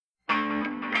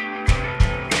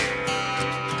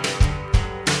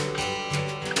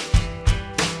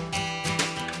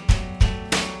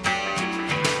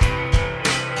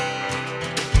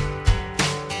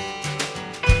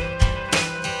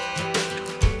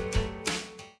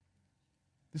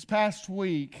This past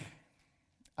week,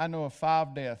 I know of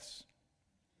 5 deaths,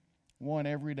 one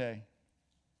every day.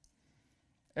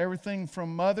 Everything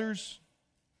from mothers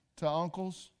to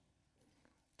uncles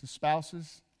to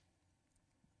spouses.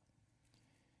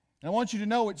 And I want you to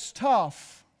know it's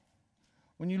tough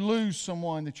when you lose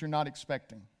someone that you're not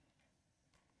expecting.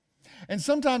 And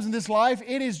sometimes in this life,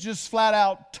 it is just flat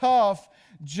out tough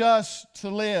just to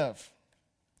live.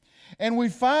 And we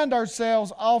find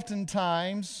ourselves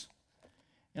oftentimes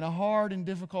in a hard and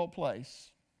difficult place.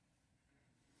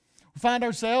 We find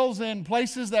ourselves in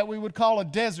places that we would call a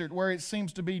desert, where it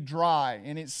seems to be dry,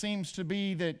 and it seems to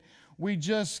be that we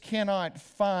just cannot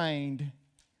find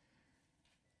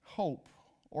hope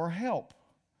or help.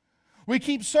 We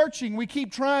keep searching, we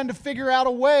keep trying to figure out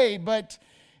a way, but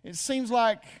it seems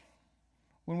like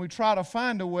when we try to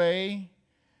find a way,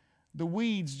 the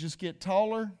weeds just get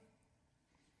taller,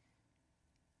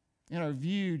 and our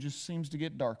view just seems to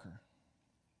get darker.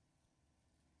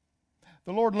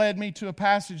 The Lord led me to a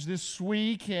passage this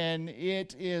week, and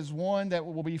it is one that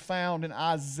will be found in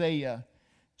Isaiah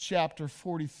chapter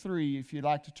 43. If you'd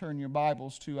like to turn your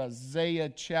Bibles to Isaiah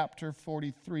chapter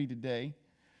 43 today.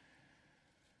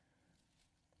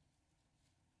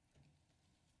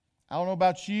 I don't know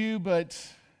about you, but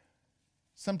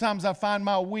sometimes I find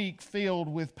my week filled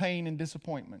with pain and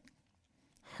disappointment.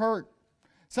 Hurt.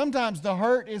 Sometimes the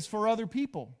hurt is for other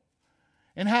people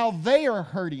and how they are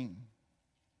hurting.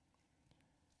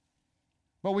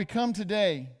 But we come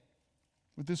today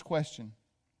with this question.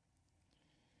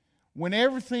 When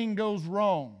everything goes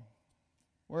wrong,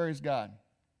 where is God?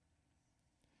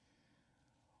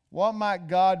 What might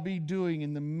God be doing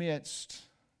in the midst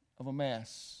of a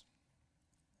mess?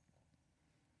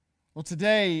 Well,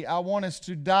 today I want us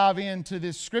to dive into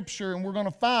this scripture, and we're going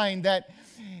to find that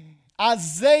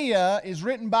Isaiah is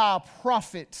written by a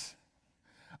prophet,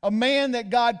 a man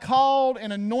that God called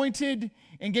and anointed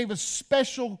and gave a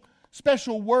special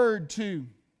word to.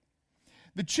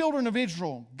 The children of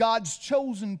Israel, God's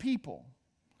chosen people,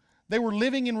 they were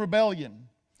living in rebellion.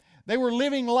 They were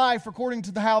living life according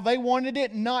to how they wanted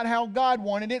it, not how God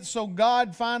wanted it. So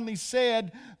God finally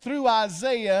said through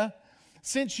Isaiah,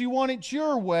 since you want it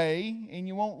your way and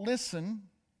you won't listen,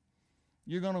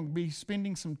 you're going to be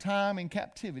spending some time in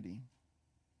captivity.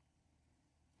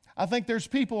 I think there's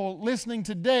people listening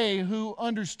today who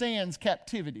understands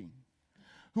captivity,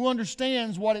 who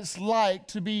understands what it's like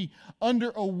to be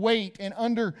under a weight and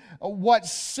under what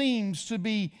seems to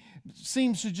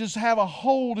just have a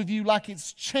hold of you like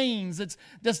it's chains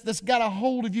that's got a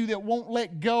hold of you that won't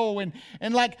let go, and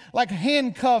like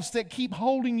handcuffs that keep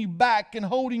holding you back and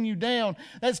holding you down,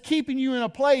 that's keeping you in a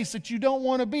place that you don't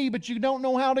want to be, but you don't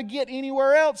know how to get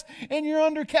anywhere else, and you're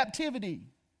under captivity.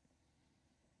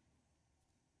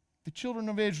 The children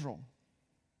of Israel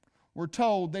were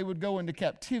told they would go into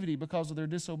captivity because of their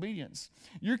disobedience.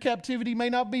 Your captivity may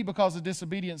not be because of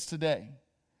disobedience today.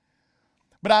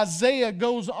 But Isaiah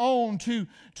goes on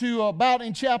to about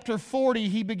in chapter 40,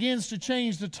 he begins to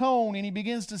change the tone, and he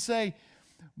begins to say,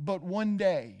 but one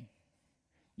day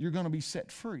you're going to be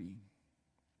set free.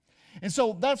 And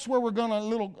so that's where we're going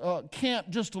to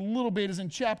camp just a little bit, is in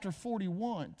chapter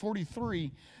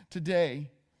 43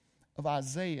 today of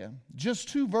Isaiah. Just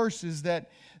 2 verses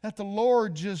that the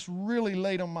Lord just really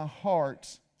laid on my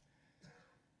heart.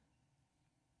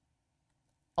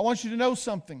 I want you to know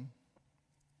something.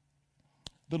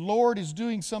 The Lord is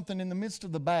doing something in the midst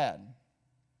of the bad.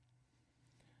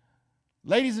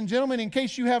 Ladies and gentlemen, in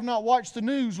case you have not watched the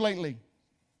news lately,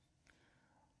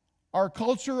 our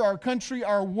culture, our country,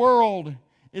 our world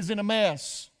is in a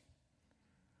mess.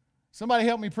 Somebody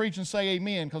help me preach and say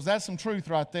amen, because that's some truth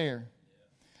right there.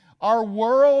 Our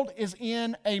world is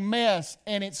in a mess,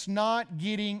 and it's not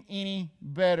getting any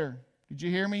better. Did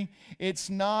you hear me? It's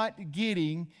not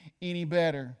getting any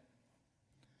better.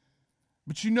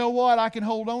 But you know what I can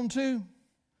hold on to?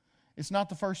 It's not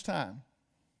the first time.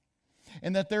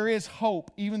 And that there is hope,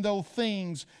 even though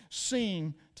things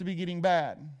seem to be getting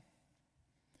bad.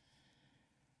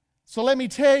 So let me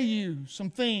tell you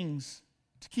some things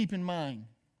to keep in mind.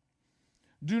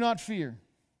 Do not fear.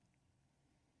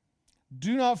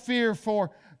 Do not fear,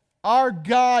 for our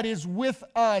God is with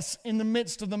us in the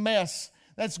midst of the mess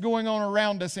that's going on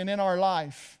around us and in our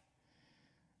life.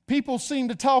 People seem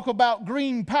to talk about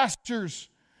green pastures,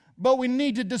 but we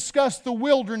need to discuss the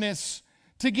wilderness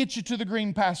to get you to the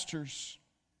green pastures.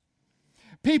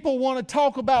 People want to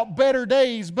talk about better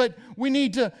days, but we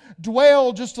need to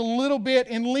dwell just a little bit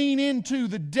and lean into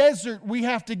the desert we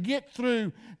have to get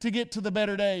through to get to the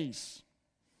better days.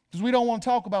 Because we don't want to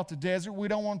talk about the desert. We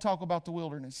don't want to talk about the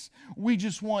wilderness. We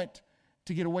just want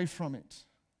to get away from it.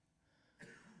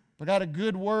 But I got a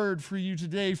good word for you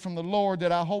today from the Lord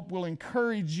that I hope will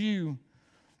encourage you,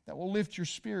 that will lift your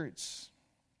spirits.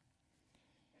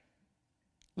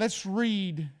 Let's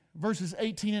read verses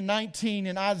 18 and 19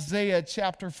 in Isaiah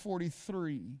chapter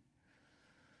 43.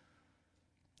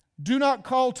 Do not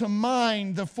call to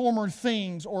mind the former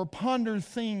things or ponder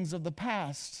things of the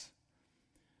past.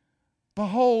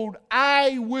 Behold,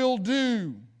 I will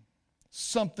do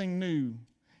something new.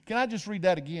 Can I just read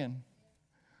that again?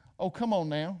 Oh, come on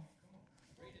now.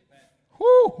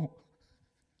 Whoo!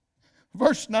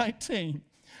 Verse 19.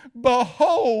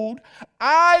 Behold,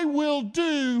 I will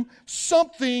do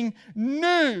something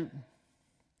new.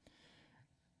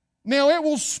 Now it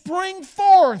will spring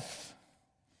forth.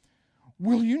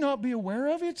 Will you not be aware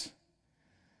of it?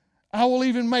 I will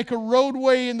even make a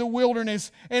roadway in the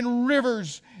wilderness and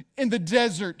rivers in the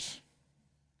desert.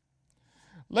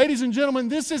 Ladies and gentlemen,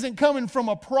 this isn't coming from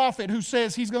a prophet who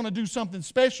says he's going to do something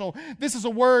special. This is a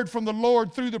word from the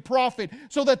Lord through the prophet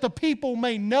so that the people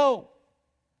may know.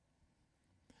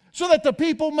 So that the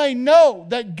people may know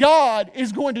that God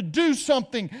is going to do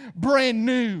something brand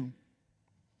new.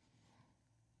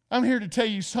 I'm here to tell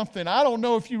you something. I don't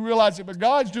know if you realize it, but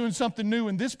God's doing something new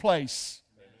in this place.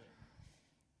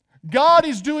 God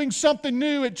is doing something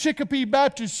new at Chicopee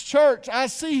Baptist Church. I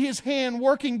see His hand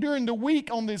working during the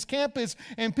week on this campus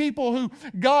and people who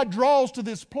God draws to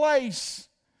this place.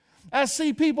 I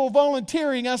see people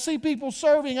volunteering. I see people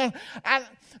serving.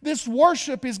 This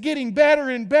worship is getting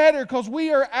better and better because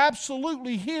we are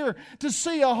absolutely here to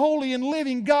see a holy and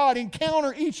living God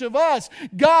encounter each of us.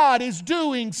 God is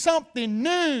doing something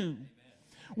new.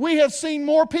 We have seen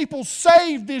more people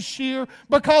saved this year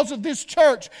because of this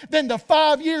church than the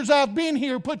 5 years I've been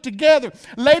here put together.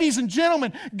 Ladies and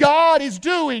gentlemen, God is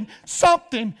doing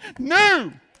something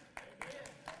new.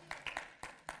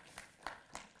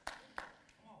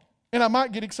 And I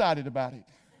might get excited about it.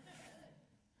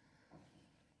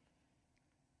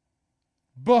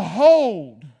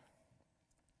 Behold,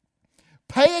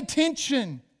 pay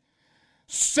attention,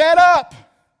 set up,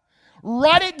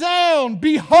 write it down.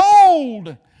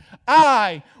 Behold,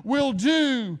 I will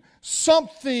do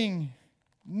something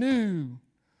new.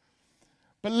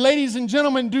 But ladies and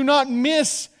gentlemen, do not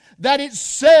miss that it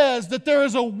says that there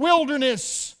is a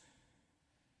wilderness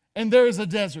and there is a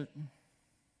desert.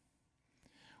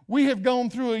 We have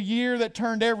gone through a year that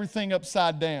turned everything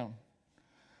upside down.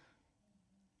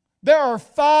 There are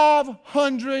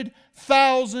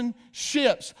 500,000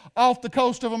 ships off the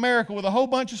coast of America with a whole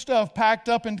bunch of stuff packed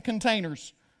up in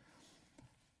containers.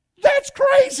 That's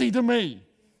crazy to me.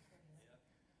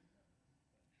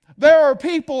 There are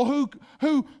people who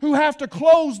have to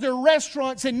close their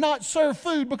restaurants and not serve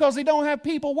food because they don't have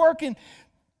people working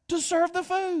to serve the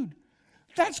food.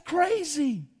 That's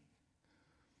crazy.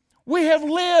 We have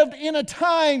lived in a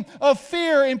time of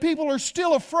fear and people are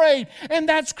still afraid, and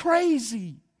that's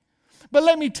crazy. But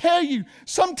let me tell you,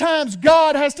 sometimes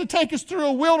God has to take us through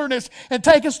a wilderness and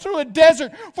take us through a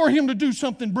desert for Him to do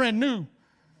something brand new.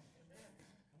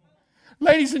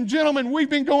 Ladies and gentlemen, we've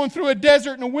been going through a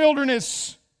desert and a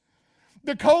wilderness.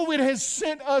 The COVID has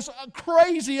sent us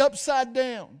crazy upside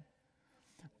down.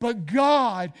 But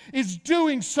God is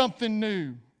doing something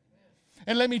new.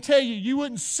 And let me tell you, you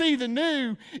wouldn't see the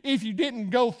new if you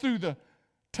didn't go through the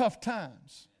tough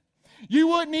times. You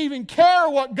wouldn't even care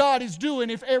what God is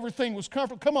doing if everything was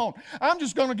comfortable. Come on, I'm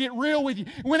just going to get real with you.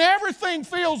 When everything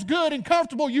feels good and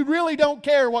comfortable, you really don't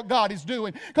care what God is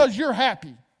doing because you're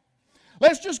happy.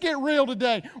 Let's just get real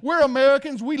today. We're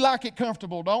Americans. We like it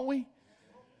comfortable, don't we?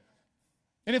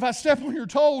 And if I step on your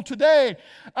toe today,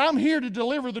 I'm here to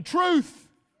deliver the truth.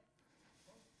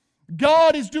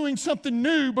 God is doing something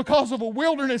new because of a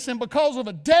wilderness and because of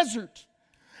a desert.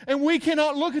 And we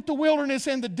cannot look at the wilderness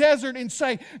and the desert and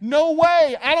say, no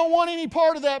way, I don't want any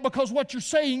part of that because what you're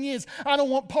saying is, I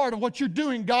don't want part of what you're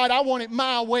doing, God. I want it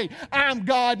my way. I'm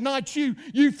God, not you.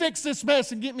 You fix this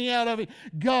mess and get me out of it.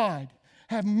 God,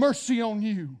 have mercy on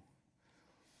you.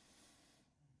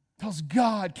 Because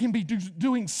God can be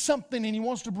doing something and He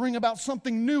wants to bring about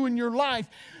something new in your life.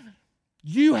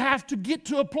 You have to get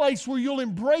to a place where you'll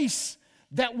embrace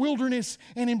that wilderness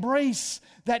and embrace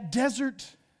that desert.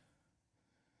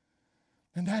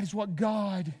 And that is what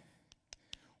God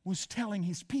was telling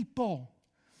His people.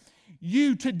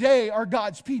 You today are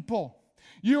God's people.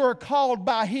 You are called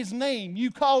by His name.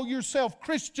 You call yourself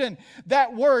Christian.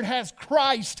 That word has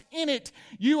Christ in it.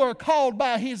 You are called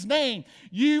by His name.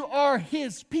 You are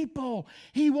His people.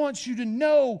 He wants you to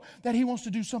know that He wants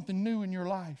to do something new in your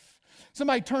life.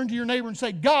 Somebody turn to your neighbor and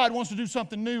say, God wants to do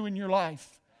something new in your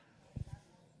life.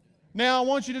 Now I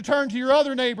want you to turn to your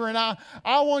other neighbor and I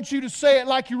want you to say it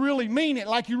like you really mean it,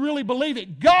 like you really believe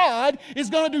it. God is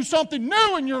going to do something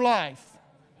new in your life.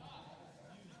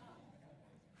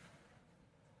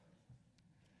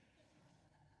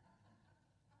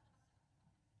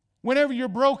 Whenever you're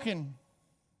broken,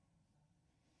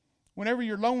 whenever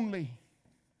you're lonely,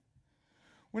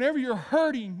 whenever you're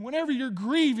hurting, whenever you're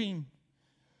grieving,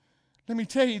 let me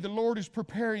tell you, the Lord is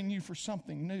preparing you for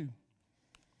something new.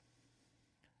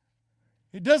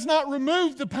 It does not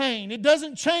remove the pain. It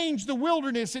doesn't change the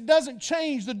wilderness. It doesn't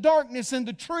change the darkness and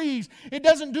the trees. It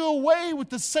doesn't do away with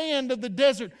the sand of the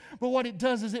desert. But what it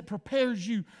does is it prepares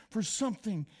you for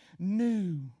something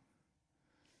new.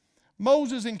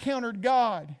 Moses encountered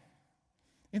God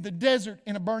in the desert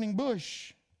in a burning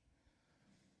bush.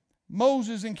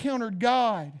 Moses encountered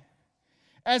God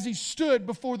as he stood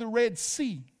before the Red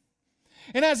Sea.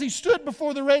 And as he stood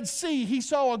before the Red Sea, he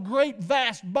saw a great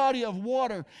vast body of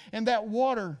water, and that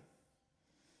water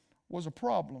was a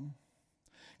problem.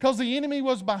 Because the enemy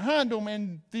was behind them,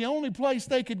 and the only place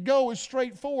they could go is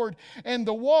straight forward, and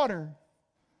the water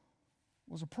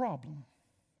was a problem.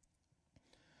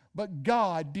 But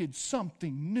God did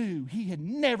something new he had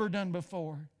never done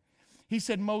before. He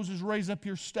said, Moses, raise up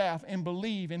your staff and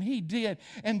believe. And he did.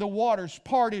 And the waters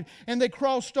parted. And they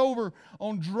crossed over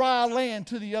on dry land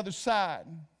to the other side.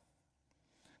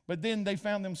 But then they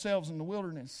found themselves in the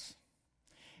wilderness.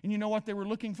 And you know what they were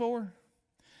looking for?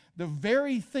 The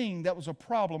very thing that was a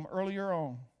problem earlier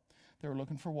on. They were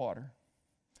looking for water.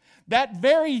 That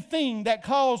very thing that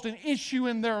caused an issue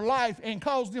in their life and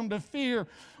caused them to fear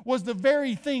was the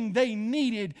very thing they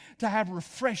needed to have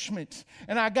refreshment.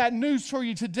 And I got news for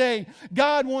you today.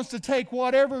 God wants to take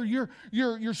whatever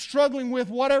you're struggling with,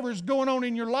 whatever's going on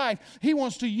in your life. He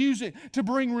wants to use it to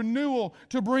bring renewal,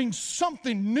 to bring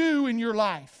something new in your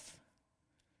life.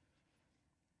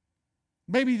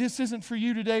 Maybe this isn't for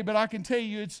you today, but I can tell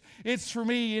you it's for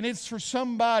me and it's for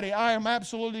somebody. I am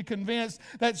absolutely convinced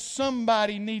that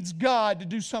somebody needs God to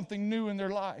do something new in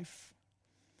their life.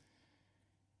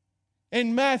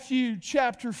 In Matthew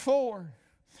chapter 4,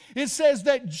 it says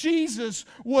that Jesus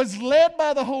was led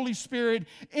by the Holy Spirit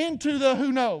into the,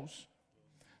 who knows?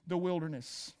 The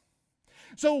wilderness.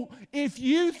 So if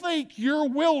you think your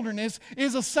wilderness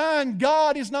is a sign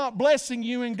God is not blessing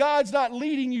you and God's not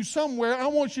leading you somewhere, I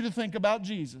want you to think about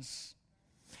Jesus.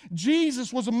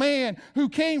 Jesus was a man who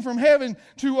came from heaven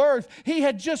to earth. He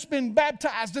had just been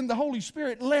baptized and the Holy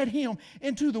Spirit led him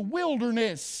into the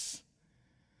wilderness.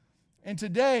 And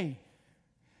today,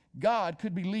 God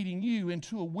could be leading you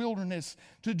into a wilderness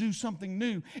to do something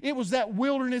new. It was that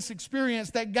wilderness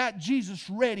experience that got Jesus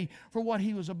ready for what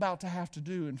he was about to have to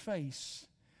do and face.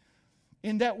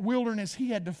 In that wilderness, he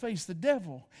had to face the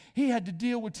devil. He had to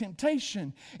deal with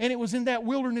temptation. And it was in that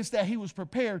wilderness that he was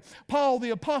prepared. Paul the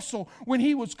apostle, when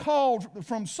he was called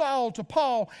from Saul to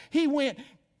Paul, he went,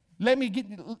 let me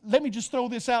just throw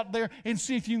this out there and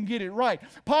see if you can get it right.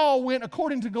 Paul went,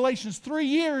 according to Galatians, 3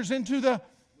 years into the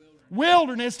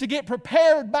wilderness to get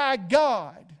prepared by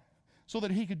God so that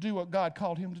he could do what God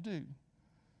called him to do.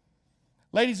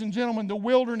 Ladies and gentlemen, the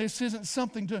wilderness isn't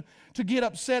something to get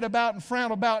upset about and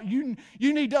frown about. You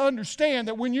need to understand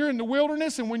that when you're in the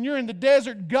wilderness and when you're in the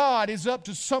desert, God is up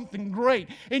to something great.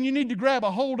 And you need to grab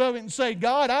a hold of it and say,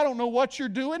 God, I don't know what you're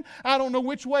doing. I don't know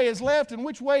which way is left and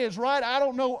which way is right. I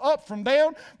don't know up from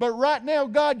down. But right now,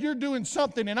 God, you're doing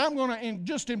something. And I'm going to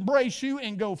just embrace you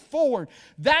and go forward.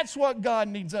 That's what God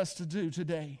needs us to do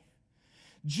today.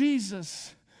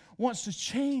 Jesus wants to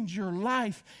change your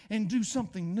life and do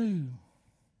something new.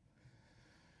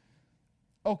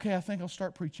 Okay, I think I'll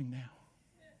start preaching now.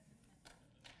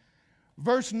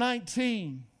 Verse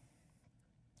 19.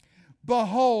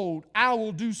 Behold, I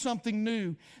will do something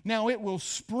new. Now it will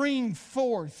spring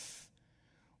forth.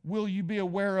 Will you be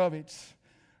aware of it?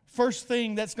 First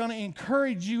thing that's going to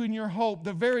encourage you in your hope,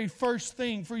 the very first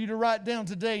thing for you to write down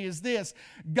today is this: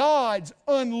 God's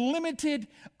unlimited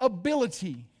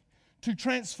ability to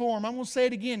transform. I'm going to say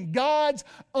it again. God's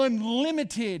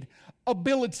unlimited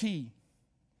ability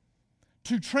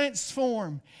to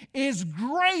transform is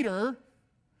greater.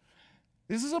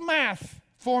 This is a math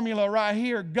formula right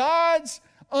here. God's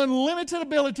unlimited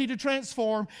ability to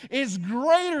transform is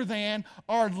greater than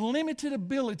our limited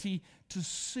ability to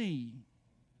see.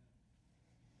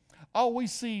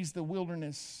 Always sees the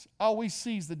wilderness, always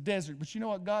sees the desert. But you know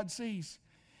what God sees?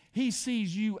 He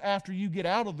sees you after you get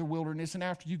out of the wilderness and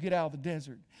after you get out of the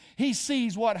desert. He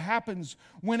sees what happens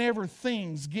whenever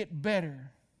things get better.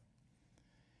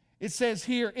 It says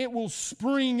here, it will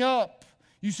spring up.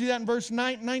 You see that in verse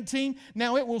 19?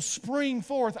 Now it will spring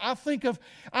forth. I think of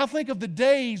the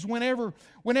days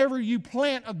whenever you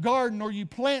plant a garden or you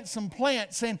plant some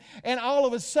plants and all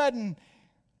of a sudden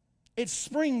it's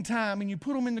springtime and you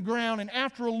put them in the ground, and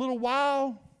after a little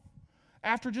while,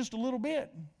 after just a little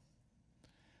bit,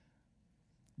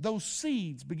 those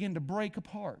seeds begin to break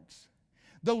apart.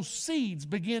 Those seeds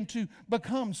begin to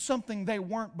become something they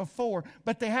weren't before,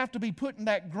 but they have to be put in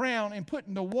that ground and put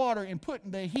in the water and put in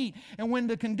the heat. And when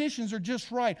the conditions are just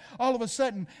right, all of a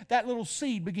sudden that little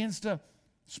seed begins to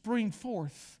spring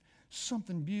forth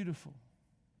something beautiful.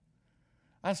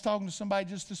 I was talking to somebody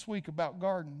just this week about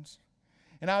gardens,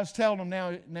 and I was telling them,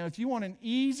 now if you want an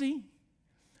easy,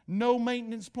 no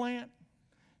maintenance plant,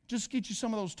 just get you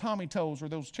some of those Tommy Toes or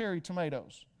those cherry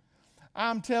tomatoes.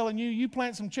 I'm telling you, you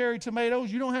plant some cherry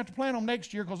tomatoes, you don't have to plant them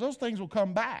next year because those things will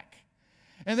come back.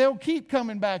 And they'll keep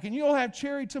coming back, and you'll have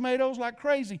cherry tomatoes like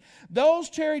crazy. Those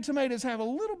cherry tomatoes have a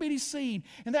little bitty seed,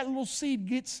 and that little seed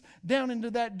gets down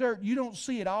into that dirt. You don't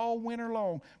see it all winter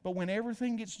long, but when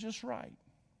everything gets just right,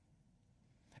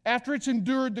 after it's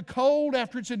endured the cold,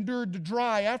 after it's endured the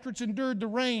dry, after it's endured the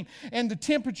rain, and the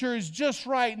temperature is just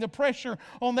right, and the pressure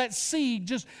on that seed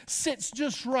just sits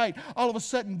just right, all of a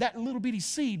sudden that little bitty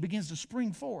seed begins to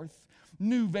spring forth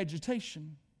new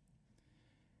vegetation.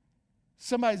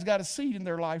 Somebody's got a seed in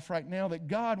their life right now that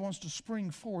God wants to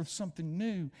spring forth something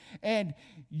new. And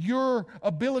your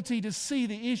ability to see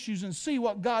the issues and see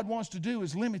what God wants to do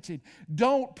is limited.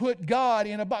 Don't put God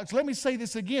in a box. Let me say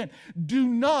this again. Do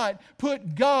not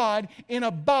put God in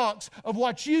a box of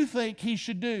what you think He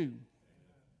should do.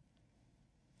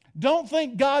 Don't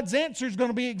think God's answer is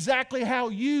going to be exactly how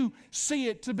you see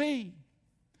it to be.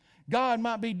 God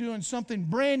might be doing something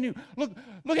brand new.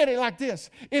 Look at it like this.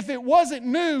 If it wasn't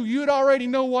new, you'd already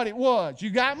know what it was. You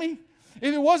got me?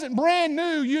 If it wasn't brand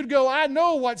new, you'd go, I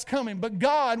know what's coming. But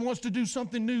God wants to do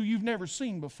something new you've never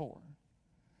seen before.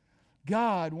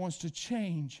 God wants to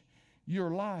change your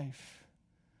life.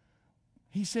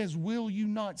 He says, will you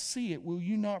not see it? Will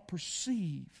you not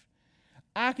perceive?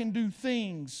 I can do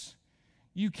things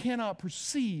you cannot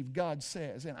perceive, God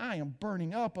says. And I am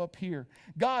burning up here.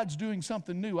 God's doing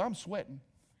something new. I'm sweating.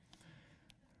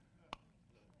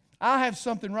 I have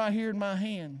something right here in my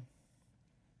hand.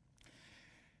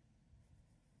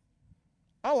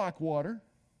 I like water.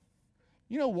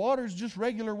 You know, water is just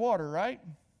regular water, right?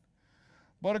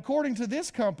 But according to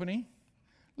this company,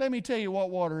 let me tell you what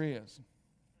water is.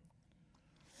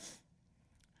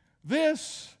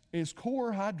 This is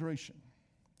Core Hydration.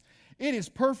 It is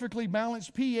perfectly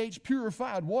balanced pH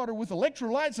purified water with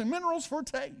electrolytes and minerals for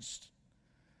taste.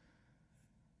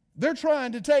 They're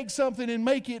trying to take something and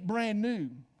make it brand new.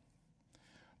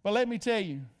 But let me tell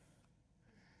you,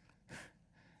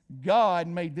 God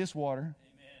made this water.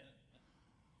 Amen.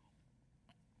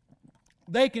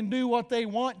 They can do what they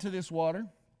want to this water.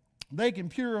 They can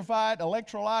purify it,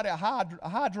 electrolyte it,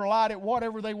 hydrolyte it,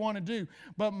 whatever they want to do.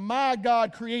 But my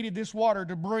God created this water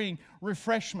to bring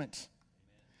refreshment.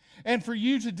 And for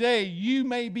you today, you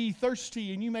may be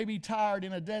thirsty and you may be tired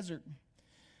in a desert.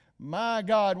 My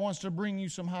God wants to bring you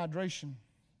some hydration.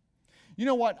 You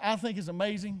know what I think is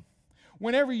amazing?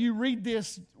 Whenever you read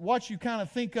this, what you kind of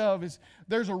think of is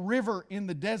there's a river in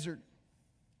the desert.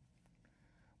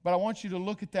 But I want you to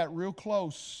look at that real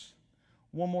close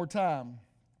one more time.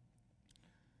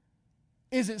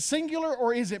 Is it singular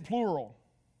or is it plural?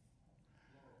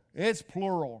 It's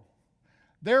plural.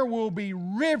 There will be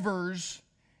rivers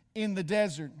in the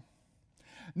desert.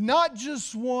 Not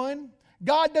just one.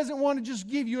 God doesn't want to just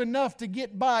give you enough to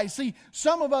get by. See,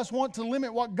 some of us want to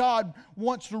limit what God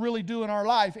wants to really do in our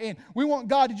life, and we want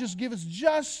God to just give us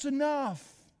just enough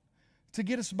to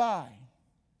get us by.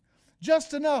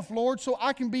 Just enough, Lord, so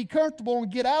I can be comfortable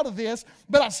and get out of this,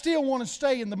 but I still want to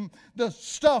stay in the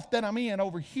stuff that I'm in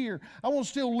over here. I want to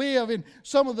still live in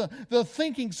some of the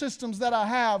thinking systems that I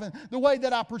have and the way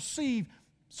that I perceive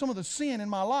some of the sin in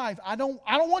my life. I don't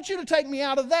want you to take me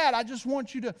out of that. I just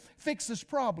want you to fix this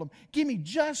problem. Give me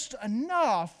just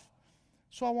enough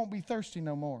so I won't be thirsty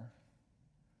no more.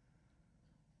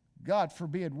 God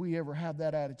forbid we ever have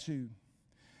that attitude.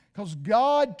 Because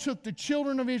God took the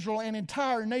children of Israel, an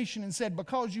entire nation, and said,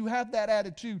 because you have that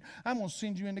attitude, I'm going to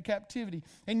send you into captivity.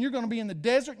 And you're going to be in the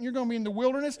desert, and you're going to be in the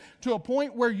wilderness to a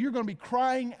point where you're going to be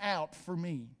crying out for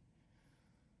me.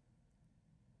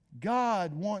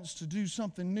 God wants to do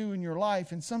something new in your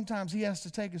life, and sometimes He has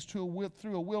to take us through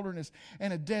a wilderness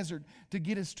and a desert to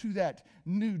get us to that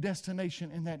new destination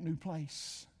and that new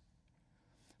place.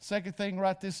 Second thing,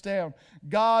 write this down.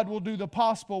 God will do the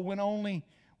possible when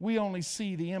we only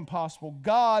see the impossible.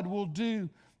 God will do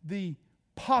the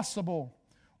possible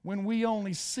when we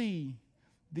only see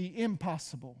the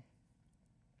impossible.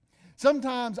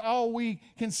 Sometimes all we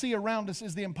can see around us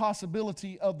is the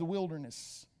impossibility of the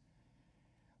wilderness.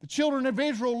 The children of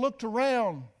Israel looked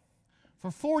around.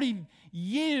 For 40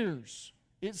 years,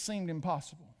 it seemed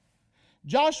impossible.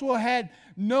 Joshua had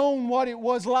known what it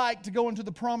was like to go into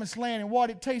the promised land and what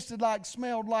it tasted like,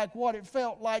 smelled like, what it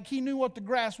felt like. He knew what the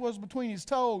grass was between his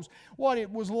toes, what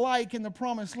it was like in the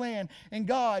promised land. And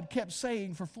God kept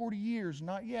saying for 40 years,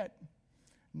 not yet,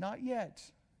 not yet,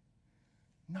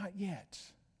 not yet.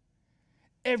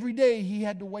 Every day he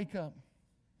had to wake up,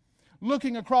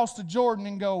 looking across the Jordan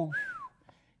and go,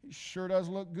 it sure does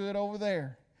look good over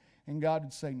there. And God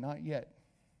would say, not yet,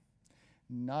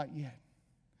 not yet.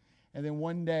 And then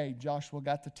one day, Joshua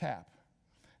got the tap.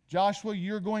 Joshua,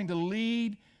 you're going to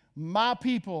lead my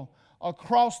people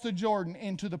across the Jordan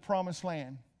into the promised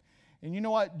land. And you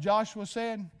know what Joshua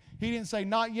said? He didn't say,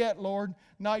 not yet, Lord,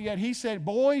 not yet. He said,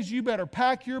 boys, you better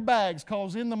pack your bags,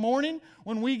 because in the morning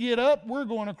when we get up, we're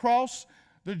going across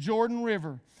the Jordan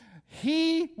River.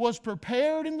 He was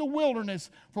prepared in the wilderness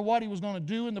for what he was going to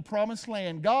do in the promised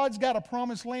land. God's got a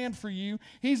promised land for you.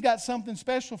 He's got something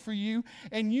special for you.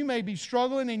 And you may be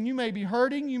struggling, and you may be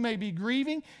hurting, you may be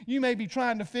grieving, you may be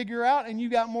trying to figure out, and you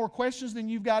got more questions than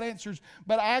you've got answers.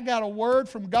 But I got a word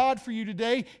from God for you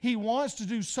today. He wants to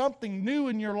do something new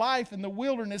in your life in the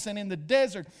wilderness and in the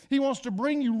desert. He wants to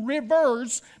bring you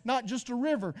rivers, not just a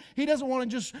river. He doesn't want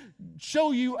to just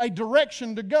show you a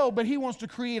direction to go, but He wants to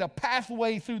create a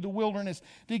pathway through the wilderness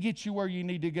to get you where you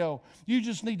need to go. You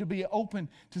just need to be open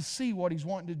to see what He's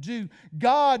wanting to do.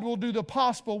 God will do the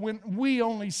possible when we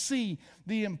only see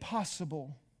the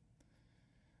impossible.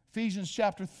 Ephesians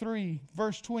chapter 3,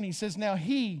 verse 20 says, now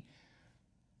He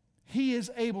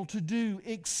is able to do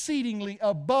exceedingly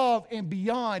above and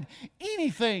beyond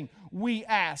anything we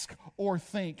ask or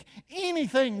think.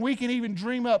 Anything we can even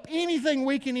dream up. Anything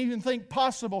we can even think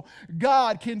possible.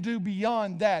 God can do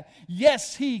beyond that.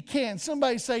 Yes, He can.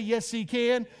 Somebody say, yes, He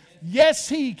can. Yes,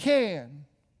 He can.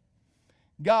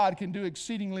 God can do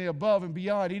exceedingly above and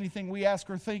beyond anything we ask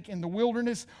or think in the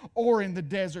wilderness or in the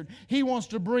desert. He wants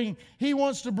to bring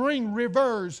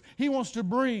rivers. He wants to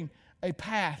bring a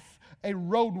path, a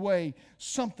roadway,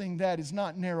 something that is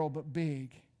not narrow but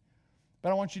big. But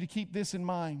I want you to keep this in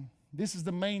mind. This is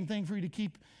the main thing for you to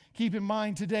keep in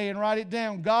mind today and write it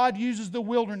down. God uses the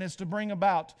wilderness to bring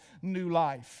about new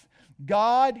life.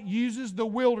 God uses the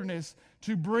wilderness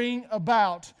to bring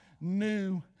about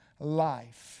new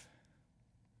life.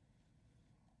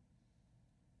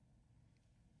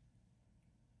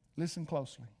 Listen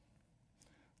closely.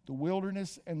 The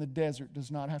wilderness and the desert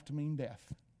does not have to mean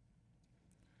death.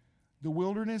 The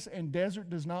wilderness and desert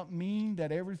does not mean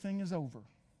that everything is over.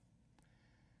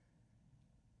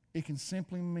 It can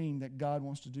simply mean that God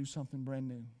wants to do something brand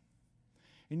new.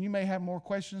 And you may have more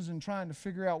questions and trying to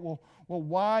figure out, well,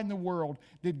 why in the world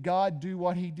did God do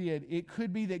what He did? It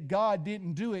could be that God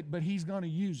didn't do it, but He's going to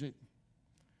use it.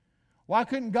 Why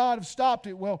couldn't God have stopped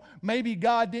it? Well, maybe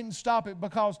God didn't stop it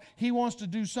because He wants to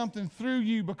do something through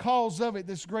you because of it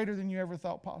that's greater than you ever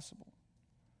thought possible.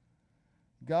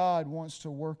 God wants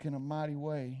to work in a mighty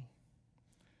way.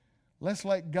 Let's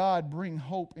let God bring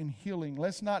hope and healing.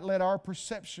 Let's not let our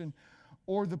perception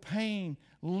or the pain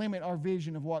limit our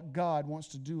vision of what God wants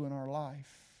to do in our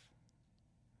life.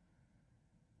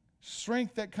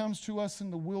 Strength that comes to us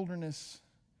in the wilderness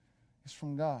is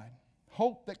from God.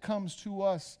 Hope that comes to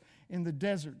us in the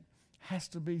desert has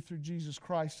to be through Jesus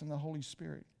Christ and the Holy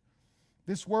Spirit.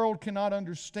 This world cannot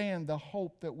understand the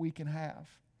hope that we can have.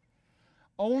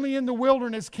 Only in the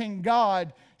wilderness can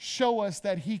God show us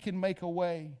that He can make a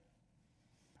way.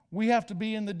 We have to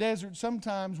be in the desert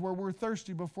sometimes where we're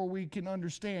thirsty before we can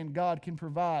understand God can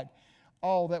provide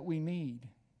all that we need.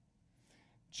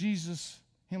 Jesus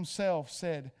Himself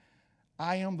said,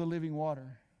 I am the living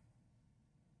water.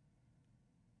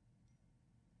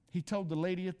 He told the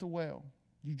lady at the well,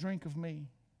 you drink of me,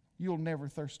 you'll never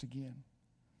thirst again.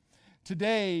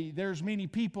 Today, there's many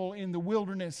people in the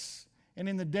wilderness and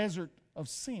in the desert of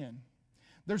sin.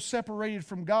 They're separated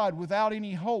from God without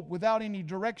any hope, without any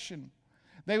direction.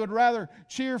 They would rather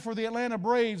cheer for the Atlanta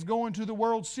Braves going to the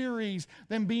World Series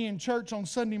than be in church on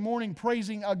Sunday morning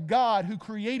praising a God who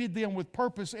created them with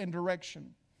purpose and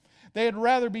direction. They'd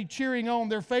rather be cheering on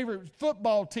their favorite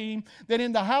football team than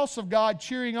in the house of God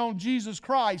cheering on Jesus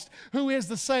Christ, who is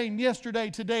the same yesterday,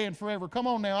 today, and forever. Come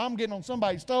on now, I'm getting on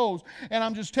somebody's toes, and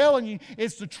I'm just telling you,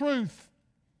 it's the truth.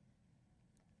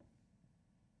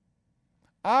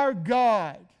 Our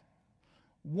God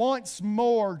wants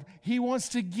more. He wants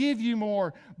to give you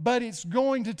more, but it's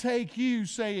going to take you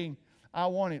saying, I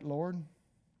want it, Lord.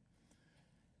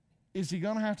 Is He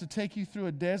going to have to take you through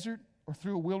a desert or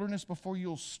through a wilderness before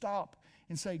you'll stop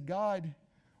and say, God,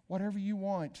 whatever you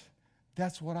want,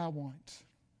 that's what I want.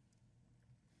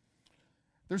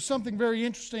 There's something very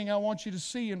interesting I want you to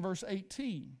see in verse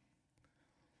 18.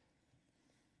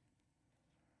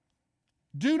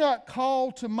 Do not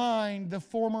call to mind the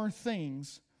former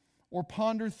things or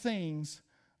ponder things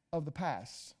of the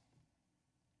past.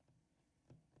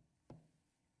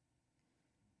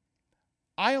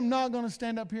 I am not going to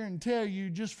stand up here and tell you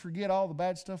just forget all the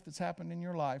bad stuff that's happened in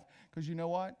your life, because you know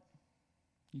what?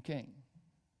 You can't.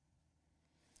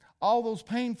 All those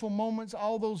painful moments,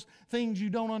 all those things you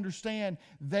don't understand,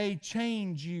 they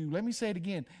change you. Let me say it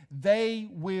again. They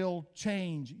will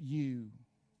change you.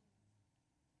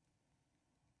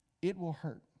 It will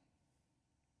hurt.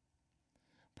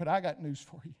 But I got news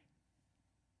for you.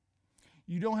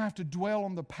 You don't have to dwell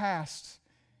on the past.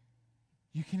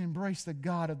 You can embrace the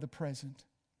God of the present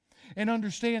and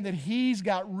understand that He's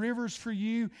got rivers for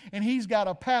you and He's got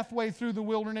a pathway through the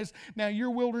wilderness. Now,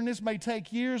 your wilderness may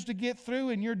take years to get through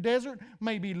and your desert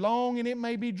may be long and it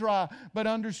may be dry. But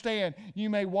understand, you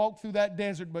may walk through that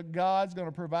desert, but God's going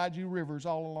to provide you rivers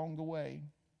all along the way.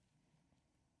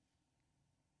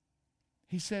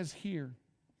 He says here,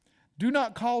 do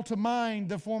not call to mind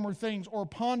the former things or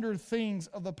ponder things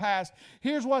of the past.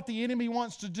 Here's what the enemy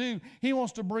wants to do. He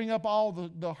wants to bring up all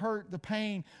the hurt, the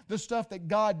pain, the stuff that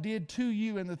God did to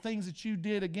you and the things that you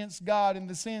did against God and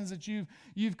the sins that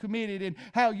you've committed and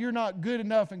how you're not good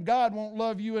enough and God won't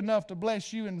love you enough to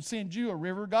bless you and send you a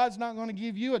river. God's not going to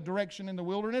give you a direction in the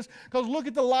wilderness, because look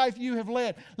at the life you have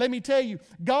led. Let me tell you,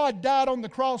 God died on the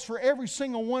cross for every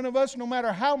single one of us, no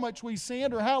matter how much we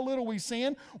sinned or how little we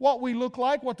sinned, what we look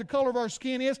like, what the color of our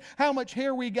skin is, how much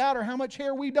hair we got or how much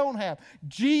hair we don't have.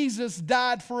 Jesus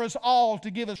died for us all to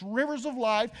give us rivers of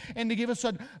life and to give us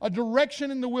a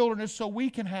direction in the wilderness so we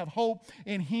can have hope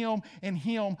in Him and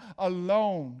Him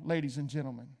alone, ladies and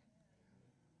gentlemen.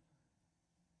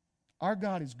 Our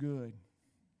God is good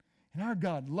and our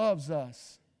God loves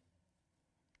us.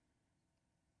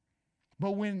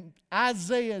 But when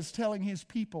Isaiah is telling his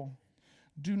people,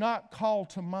 do not call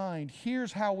to mind,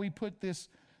 here's how we put this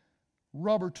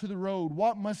rubber to the road.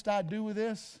 What must I do with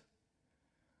this?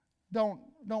 Don't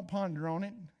ponder on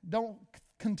it. Don't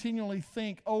continually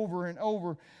think over and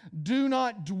over. Do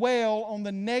not dwell on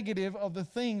the negative of the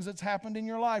things that's happened in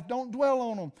your life. Don't dwell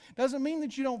on them. Doesn't mean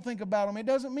that you don't think about them. It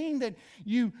doesn't mean that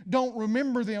you don't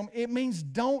remember them. It means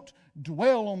don't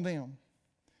dwell on them.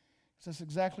 That's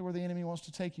exactly where the enemy wants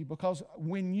to take you, because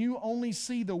when you only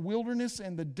see the wilderness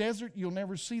and the desert, you'll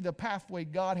never see the pathway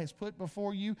God has put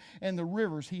before you and the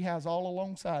rivers He has all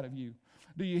alongside of you.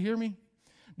 Do you hear me?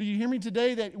 Do you hear me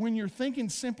today, that when you're thinking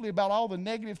simply about all the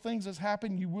negative things that's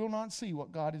happened, you will not see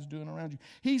what God is doing around you?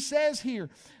 He says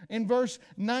here in verse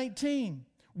 19,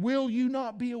 will you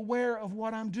not be aware of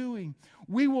what I'm doing?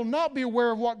 We will not be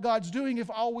aware of what God's doing if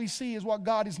all we see is what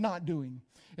God is not doing.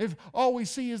 If all we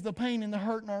see is the pain and the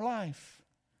hurt in our life.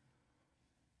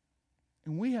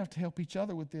 And we have to help each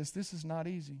other with this. This is not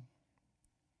easy.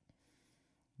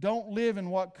 Don't live in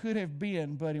what could have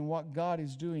been, but in what God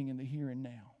is doing in the here and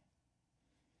now.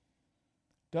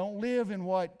 Don't live in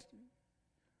what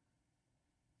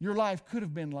your life could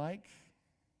have been like,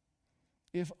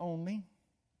 if only.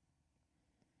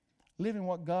 Live in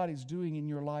what God is doing in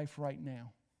your life right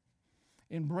now.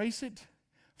 Embrace it.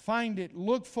 Find it.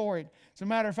 Look for it. As a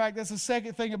matter of fact, that's the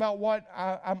second thing about what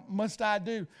must I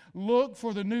do. Look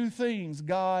for the new things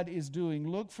God is doing.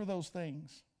 Look for those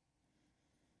things.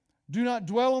 Do not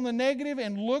dwell on the negative,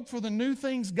 and look for the new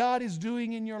things God is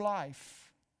doing in your life.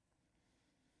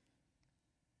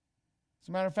 As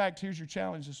a matter of fact, here's your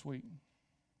challenge this week.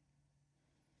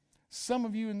 Some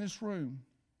of you in this room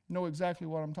know exactly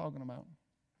what I'm talking about.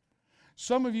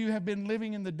 Some of you have been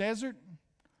living in the desert,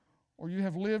 or you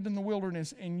have lived in the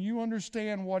wilderness, and you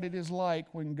understand what it is like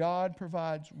when God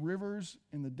provides rivers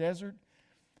in the desert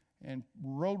and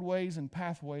roadways and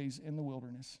pathways in the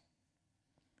wilderness.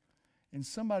 And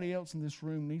somebody else in this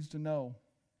room needs to know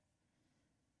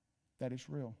that it's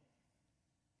real.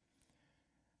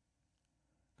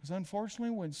 Because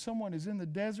unfortunately, when someone is in the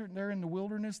desert and they're in the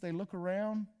wilderness, they look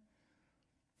around,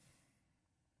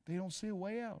 they don't see a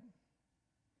way out.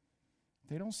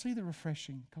 They don't see the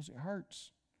refreshing because it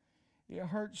hurts. It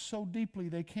hurts so deeply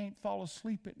they can't fall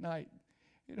asleep at night.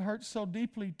 It hurts so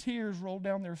deeply tears roll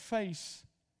down their face.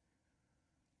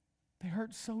 They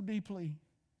hurt so deeply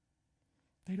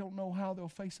they don't know how they'll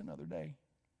face another day.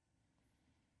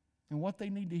 And what they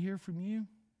need to hear from you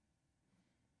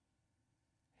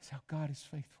is how God is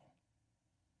faithful.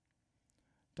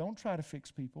 Don't try to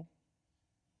fix people.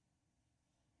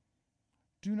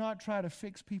 Do not try to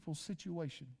fix people's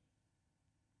situation.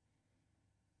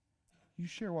 You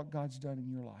share what God's done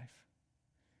in your life.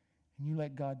 And you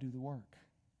let God do the work.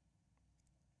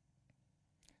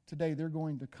 Today they're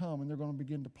going to come and they're going to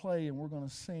begin to play and we're going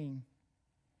to sing.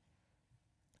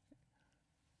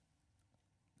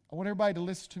 I want everybody to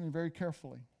listen to me very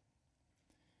carefully.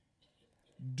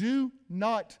 Do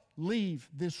not leave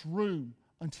this room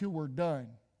until we're done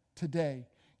today.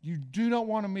 You do not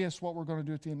want to miss what we're going to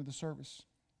do at the end of the service.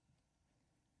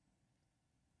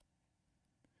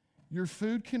 Your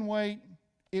food can wait.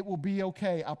 It will be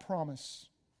okay, I promise.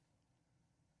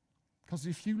 Because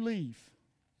if you leave,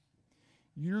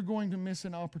 you're going to miss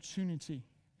an opportunity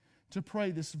to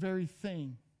pray this very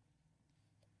thing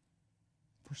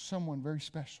for someone very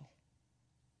special.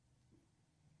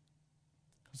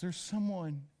 Because there's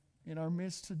someone in our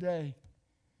midst today.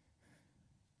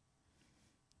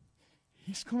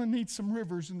 He's going to need some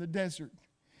rivers in the desert.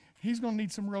 He's going to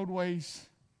need some roadways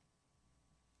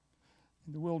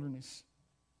in the wilderness.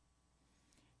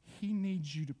 He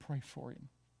needs you to pray for him.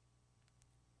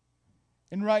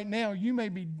 And right now, you may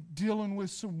be dealing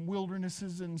with some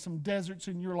wildernesses and some deserts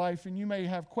in your life, and you may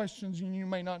have questions and you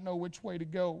may not know which way to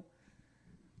go.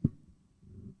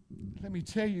 Let me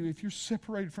tell you, if you're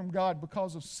separated from God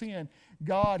because of sin,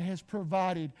 God has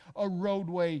provided a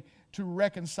roadway to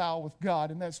reconcile with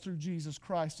God, and that's through Jesus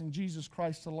Christ and Jesus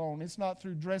Christ alone. It's not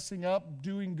through dressing up,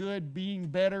 doing good, being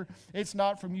better. It's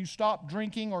not from you stop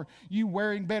drinking or you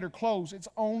wearing better clothes. It's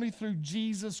only through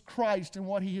Jesus Christ and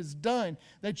what He has done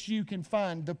that you can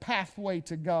find the pathway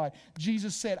to God.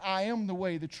 Jesus said, I am the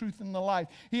way, the truth, and the life.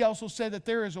 He also said that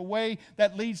there is a way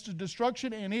that leads to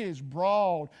destruction, and it is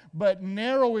broad, but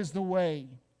narrow is the way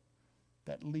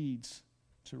that leads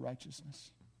to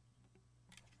righteousness.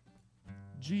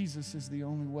 Jesus is the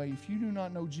only way. If you do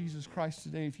not know Jesus Christ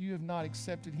today, if you have not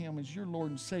accepted Him as your Lord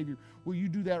and Savior, will you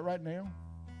do that right now?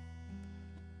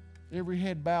 Every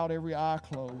head bowed, every eye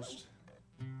closed.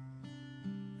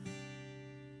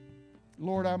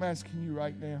 Lord, I'm asking you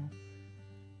right now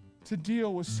to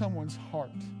deal with someone's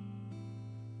heart.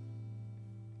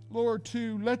 Lord,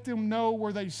 to let them know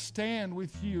where they stand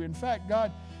with you. In fact,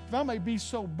 God, if I may be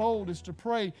so bold as to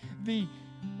pray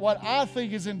what I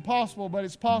think is impossible, but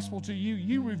it's possible to you.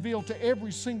 You reveal to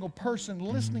every single person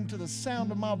listening to the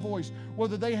sound of my voice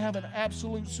whether they have an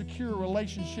absolute secure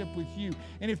relationship with you.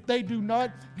 And if they do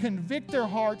not, convict their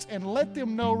hearts and let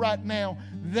them know right now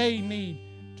they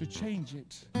need to change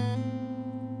it.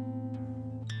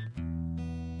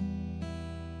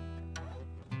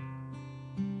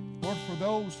 Lord, for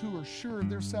those who are sure of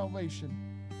their salvation,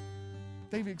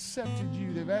 they've accepted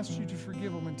you, they've asked you to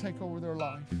forgive them and take over their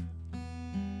life.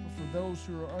 For those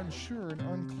who are unsure and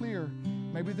unclear,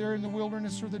 maybe they're in the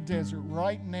wilderness or the desert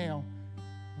right now,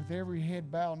 with every head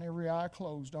bowed and every eye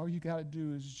closed, all you got to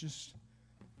do is just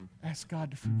ask God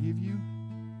to forgive you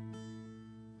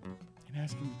and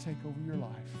ask Him to take over your life.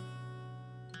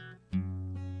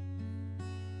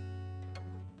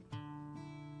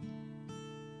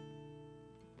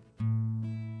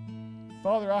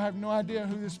 Father, I have no idea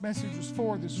who this message was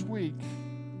for this week.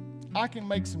 I can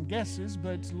make some guesses,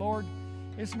 but Lord,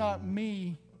 it's not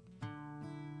me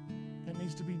that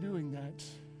needs to be doing that.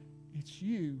 It's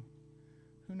you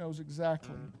who knows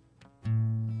exactly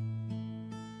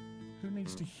who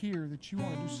needs to hear that you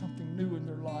want to do something new in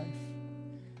their life,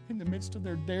 in the midst of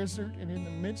their desert and in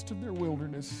the midst of their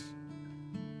wilderness,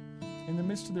 in the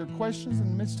midst of their questions, in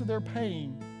the midst of their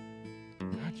pain.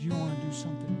 God, you want to do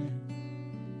something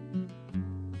new.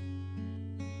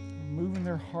 Move in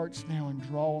their hearts now and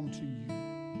draw them to you.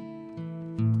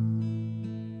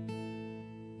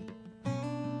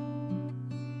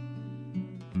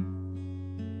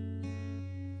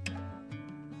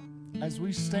 As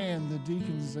we stand, the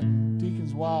deacons and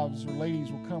deacons' wives or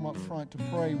ladies will come up front to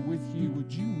pray with you.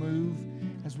 Would you move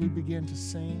as we begin to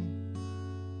sing?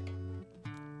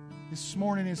 This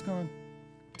morning it's going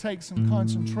to take some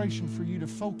concentration for you to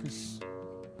focus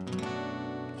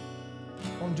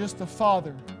on just the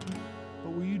Father.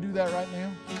 But will you do that right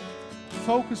now?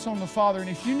 Focus on the Father. And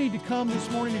if you need to come this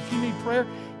morning, if you need prayer,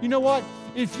 you know what?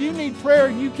 If you need prayer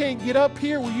and you can't get up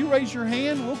here, will you raise your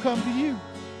hand? We'll come to you.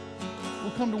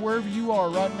 We'll come to wherever you are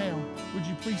right now. Would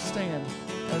you please stand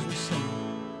as we sing?